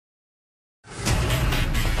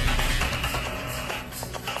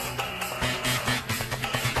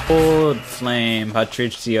Old Flame,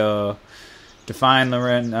 Patricio. To find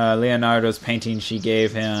Leonardo's painting she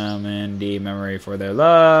gave him in the memory for their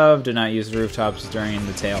love. Do not use rooftops during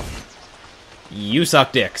the tale. You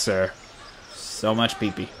suck dick, sir. So much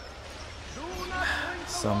pee-pee.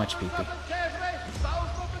 So much pee-pee.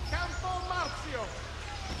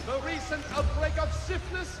 The recent outbreak of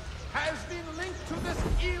syphilis has been linked to this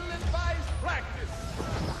ill-advised practice.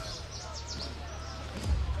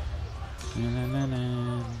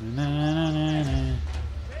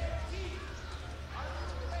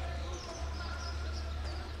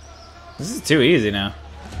 This is too easy now.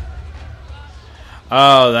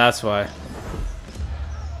 Oh, that's why.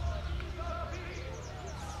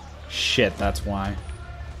 Shit, that's why.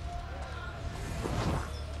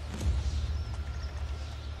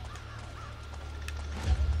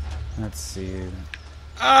 Let's see.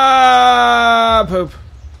 Ah, poop.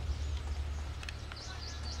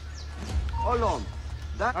 Hold on.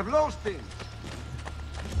 I've lost him.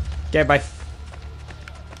 Okay, bye.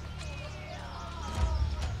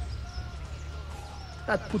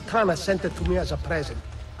 That putana sent it to me as a present.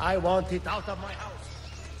 I want it out of my house.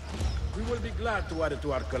 We will be glad to add it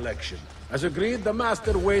to our collection. As agreed, the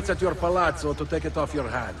master waits at your palazzo to take it off your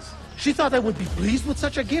hands. She thought I would be pleased with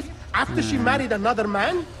such a gift after she married another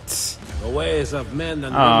man? The ways of men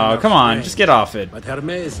and women Oh, are come on, strange. just get off it. But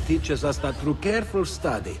Hermes teaches us that through careful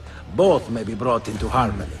study, both may be brought into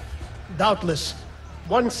harmony. Doubtless.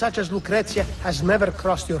 One such as Lucrezia has never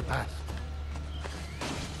crossed your path.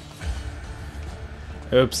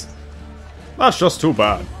 Oops. That's just too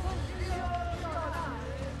bad.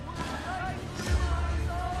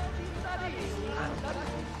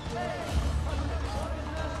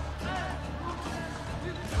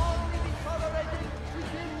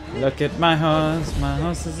 Look at my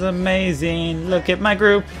horse is amazing. Look at my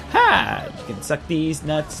group, ha! You can suck these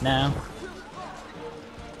nuts now.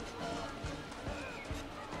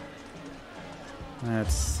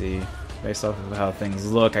 Let's see. Based off of how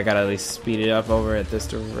things look, I gotta at least speed it up over at this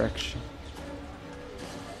direction.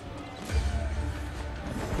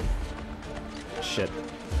 Shit.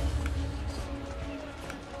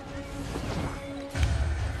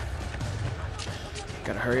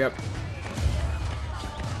 Gotta hurry up.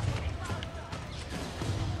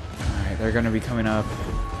 Alright, they're gonna be coming up.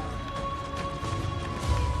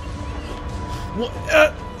 What?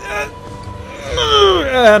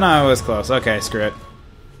 No, I was close. Okay, screw it.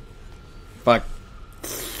 Fuck.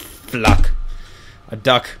 Fluck. A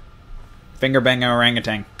duck. Finger bang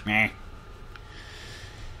orangutan. Meh.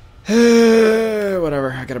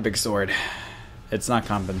 Whatever, I got a big sword. It's not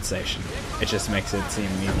compensation. It just makes it seem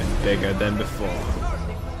even bigger than before.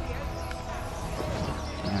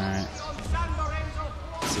 Alright.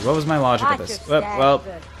 Let's see, what was my logic of this? Well,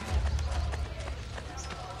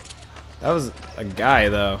 that was a guy,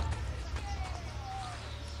 though.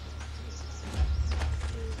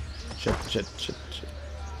 Shit.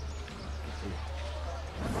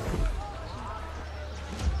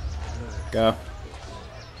 Go.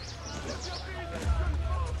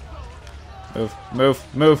 Move.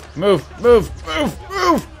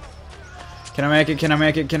 Can I make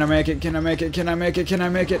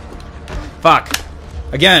it? Fuck.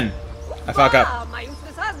 Again. I fuck up. My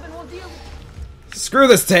useless husband will deal. Screw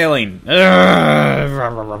this tailing.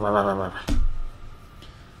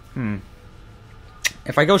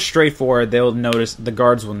 If I go straight forward, they'll notice. The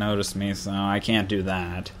guards will notice me, so I can't do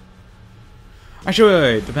that. Actually,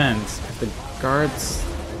 wait, depends. If the guards.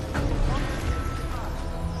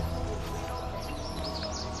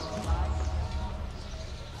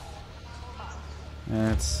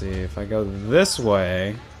 Let's see. If I go this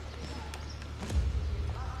way.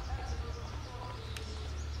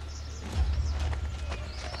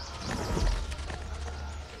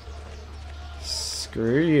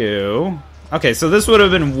 Screw you. Okay, so this would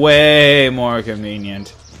have been way more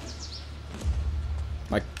convenient.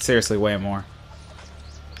 Like, seriously, way more.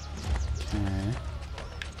 Okay.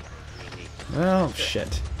 Well,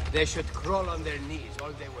 shit. They should crawl on their knees all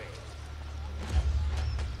the way.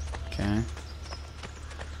 Okay.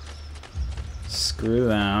 Screw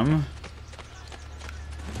them.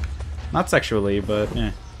 Not sexually, but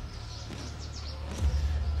eh.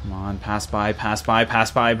 Come on, pass by. Best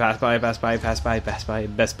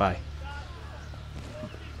Buy.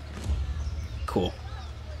 Cool.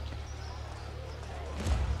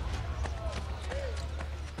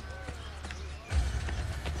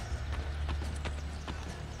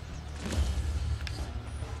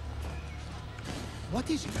 What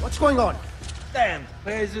is it? What's going on? Damn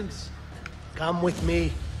peasants. Come with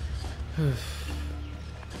me.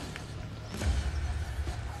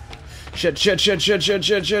 Shit, shit, shit, shit, shit,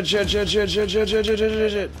 shit, shit, shit, shit, shit, shit, shit, shit, shit,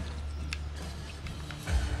 shit, shit.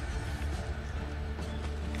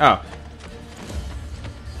 Oh.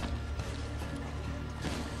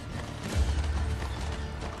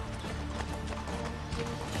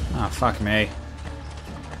 Oh, fuck me.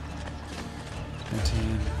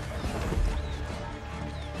 15.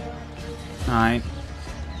 9.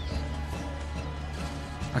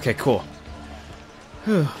 Okay, cool.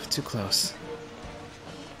 Whew, too close.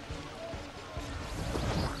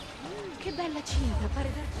 Che bella cinta, pare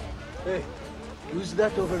da te. Hey, who's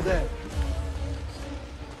that over there?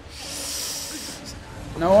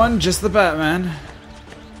 No one, just the Batman.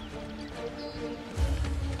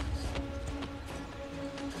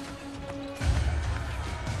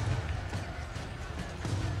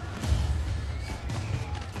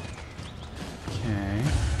 Okay.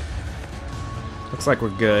 Looks like we're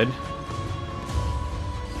good.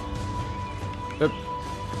 Oop.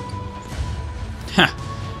 Ha!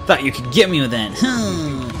 Thought you could get me with that.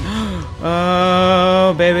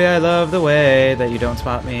 Oh, baby, I love the way that you don't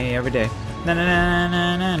spot me every day. Na na na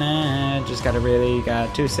na na na. Just got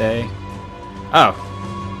to say. Oh,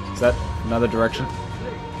 is that another direction?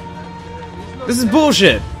 This is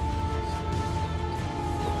bullshit.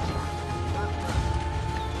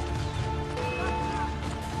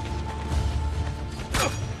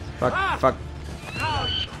 Fuck! Fuck!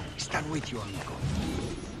 Stand with you, amigo.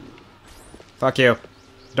 Fuck you!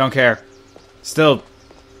 Don't care. Still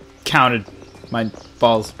counted my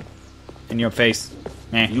balls in your face.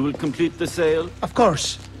 Meh. You will complete the sale? Of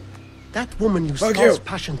course. That woman used Fuck false you.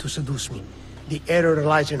 passion to seduce me. The error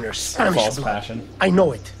lies in her Spanish False blood. passion. I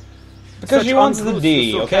know it. Because she wants the untruths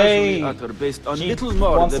D, so okay? casually uttered based on She little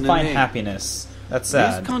more wants than to a find name. happiness. That's These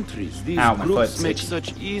sad. countries, these Ow, my groups foot's make itchy.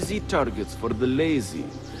 such easy targets for the lazy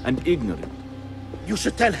and ignorant. You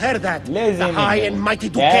should tell her that. Lazy the high nigga. and mighty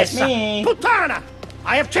That's Duquesa. me. Putana!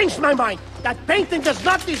 I have changed my mind. That painting does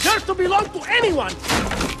not deserve to belong to anyone.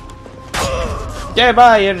 Okay,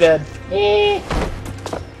 bye, you're dead.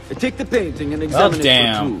 Take the painting and Well, examine it for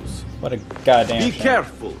damn. clues. What a goddamn Be shame.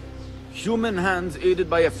 careful. Human hands aided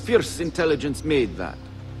by a fierce intelligence made that.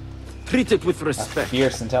 Treat it with respect.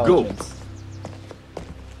 Fierce intelligence.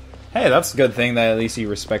 Hey, that's a good thing that at least he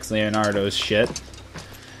respects Leonardo's shit.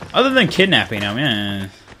 Other than kidnapping him, yeah.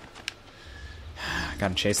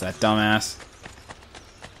 Gotta chase that dumbass.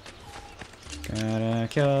 Gotta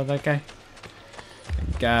kill that guy.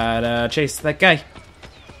 Gotta chase that guy.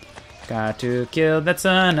 Got to kill that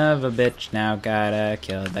son of a bitch. Now gotta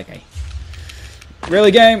kill that guy.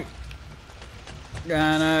 Really, game?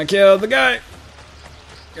 Gonna kill the guy.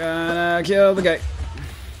 Gonna kill the guy.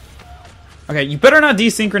 Okay, you better not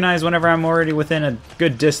desynchronize whenever I'm already within a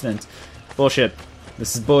good distance. Bullshit.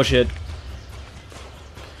 This is bullshit.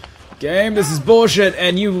 Game, this is bullshit,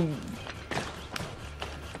 and you...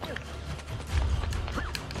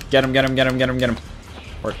 Get him, get him, get him, get him, get him.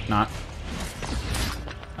 Or not.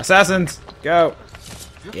 Assassins, go.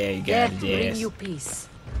 Yeah, you got Death bring this. you peace.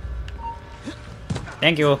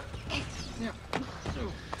 Thank you.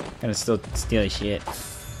 Gonna still steal his shit.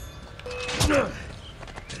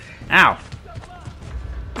 Ow.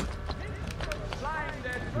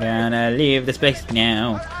 Gonna leave this place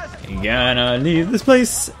now. Gonna leave this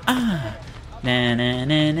place. Ah. Na na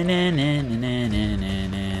na na na na na na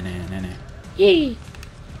na na na na. Yee.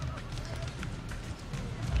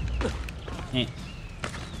 Eh.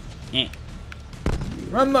 Eh.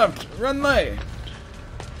 Run left, run right.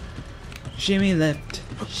 Shimmy left,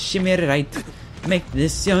 shimmy right. Make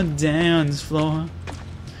this your dance floor.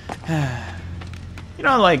 You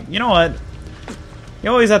know, like, you know what? You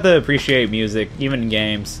always have to appreciate music, even in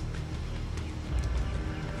games.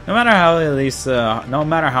 No matter how, at least, no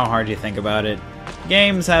matter how hard you think about it,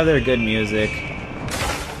 games have their good music.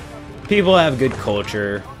 People have good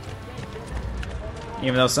culture.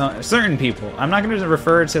 Even though certain people, I'm not going to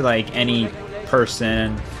refer to like any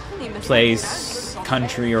person, place,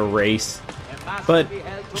 country, or race, but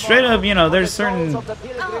straight up, you know, there's certain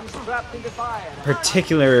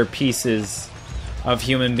particular pieces of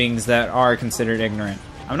human beings that are considered ignorant.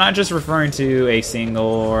 I'm not just referring to a single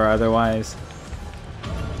or otherwise.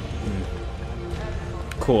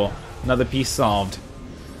 Cool. Another piece solved.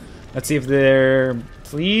 Let's see if they're...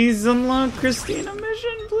 Please unlock Christina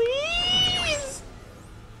mission, please!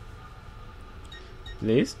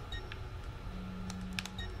 Please?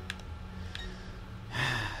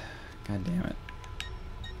 God damn it.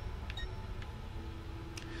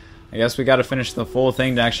 I guess we gotta finish the full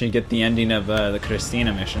thing to actually get the ending of the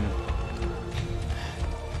Christina mission.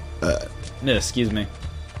 Excuse me.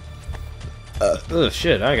 Oh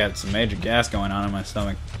shit, I got some major gas going on in my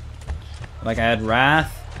stomach. Like I had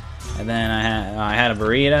wrath, And then I had a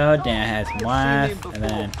burrito, then I had some wife, and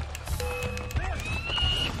then...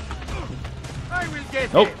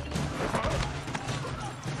 Nope.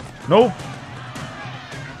 Nope.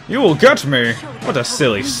 You will get me. What a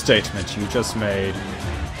silly statement you just made.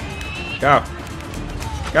 Go.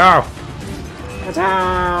 Go.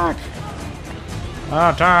 Attack.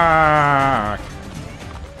 Attack.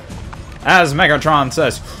 As Megatron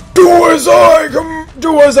says, do as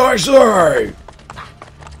I say.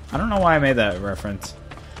 I don't know why I made that reference.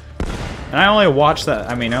 And I only watched that,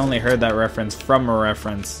 I only heard that reference from a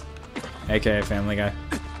reference. AKA Family Guy.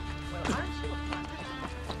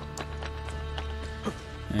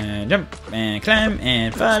 And jump, and climb,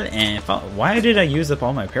 and fall, and fall. Why did I use up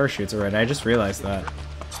all my parachutes already? I just realized that.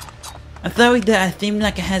 I thought that I seemed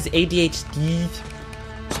like it has ADHD.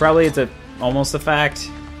 Probably it's almost a fact.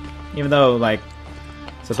 Even though, like,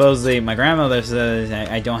 supposedly my grandmother says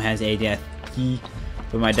I don't have ADHD.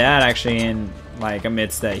 But my dad actually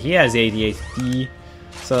admits that he has ADHD.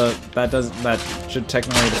 So that should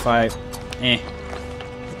technically defy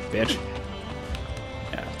bitch.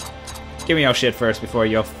 Yeah. Give me your shit first before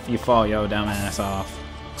you fall your dumb ass off.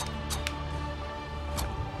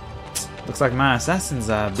 Looks like my assassins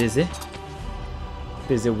are busy.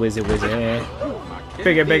 Busy wizzy wizzy.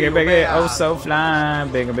 Bigger, bigger, bigger, oh so fly.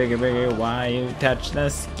 Bigger, bigger, bigger, why you touch the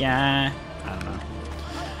sky? I don't know.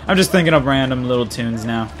 I'm just thinking of random little tunes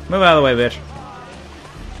now. Move out of the way, bitch.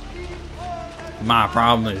 My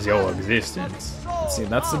problem is your existence. Let's see,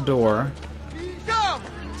 that's the door. Come,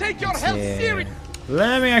 take your health serious.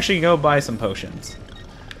 Let me actually go buy some potions.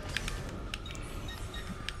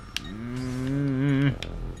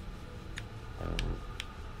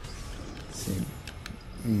 Let's see.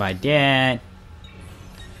 Buy that.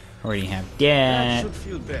 Already have that.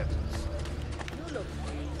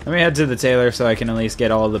 Let me head to the tailor so I can at least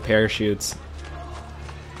get all the parachutes.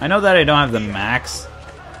 I know that I don't have the max.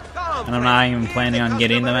 And I'm not even planning on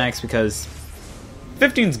getting the max because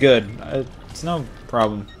 15's good. It's no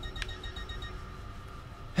problem.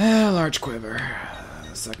 Large quiver.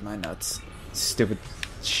 Suck my nuts. Stupid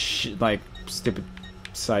stupid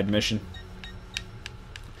side mission.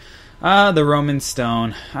 The Roman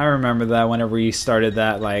Stone. I remember that whenever we started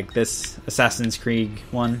that, this Assassin's Creed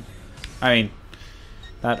one. That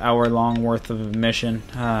hour-long worth of a mission.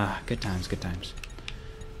 Good times, good times.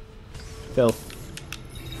 Filth.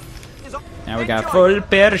 Now we got full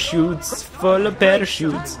parachutes, full of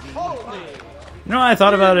parachutes. You know what I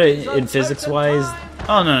thought about it in physics-wise?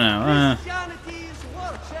 Oh, no.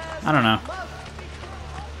 I don't know.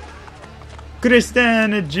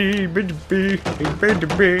 Christianity,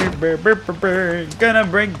 gonna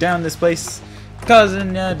break down this place,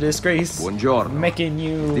 causing a disgrace. Buongiorno. Making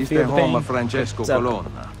you This feel the pain. home of Francesco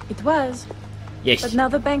Colonna. It was. Yes. But now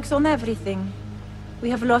the banks own everything. We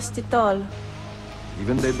have lost it all.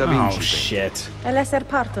 Even the Da Vinci. Oh shit. A lesser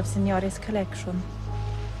part of Signore's collection.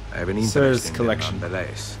 I have an Sir's interest in collection. them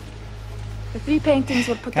nonetheless. The 3 paintings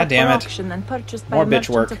were put God up for damn it. auction and purchased by More a bitch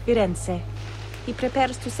merchant work. of Firenze. He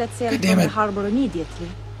prepares to set sail God from damn the it. harbor immediately.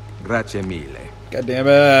 Grazie mille. God damn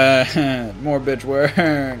it. More bitch work.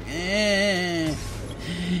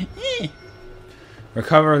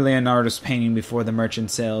 Recover Leonardo's painting before the merchant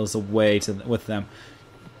sails away with them.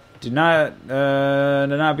 Do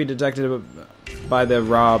not be detected by the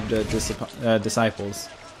robbed disciples.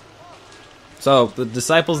 So, the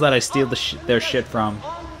disciples that I steal their shit from,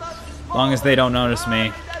 as long as they don't notice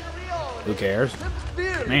me, who cares?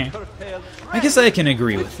 Man. I guess I can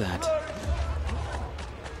agree with that.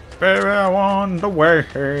 Baby, I want the way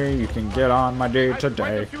you can get on my day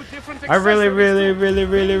today. I really.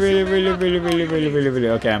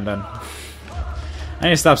 Okay, I'm done. I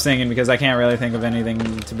need to stop singing because I can't really think of anything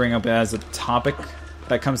to bring up as a topic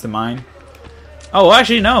that comes to mind. Oh,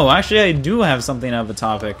 actually, no. Actually, I do have something of a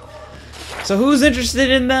topic. So who's interested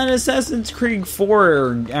in that Assassin's Creed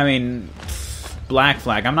 4? Black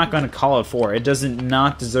Flag. I'm not going to call it 4. It does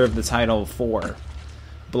not deserve the title 4.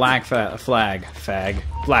 Black Flag.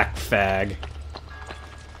 Black Fag.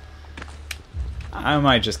 I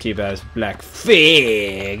might just keep it as Black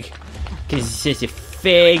Fig. Because it's just a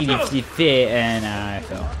fig, and I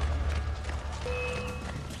fell.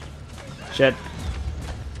 Shit.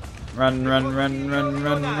 Run.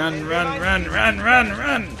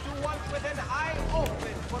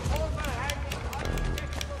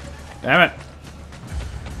 Damn it.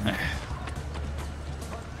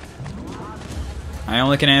 I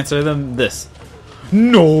only can answer them this.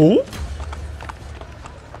 Nope.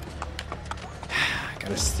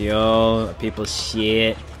 Gotta steal people's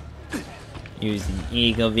shit using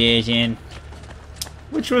Eagle Vision,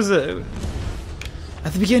 which was at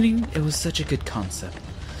the beginning it was such a good concept,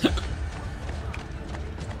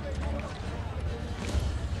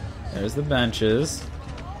 There's the benches.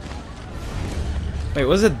 Wait,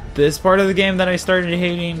 was it this part of the game that I started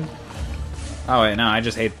hating? Oh wait, no, I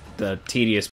just hate the tedious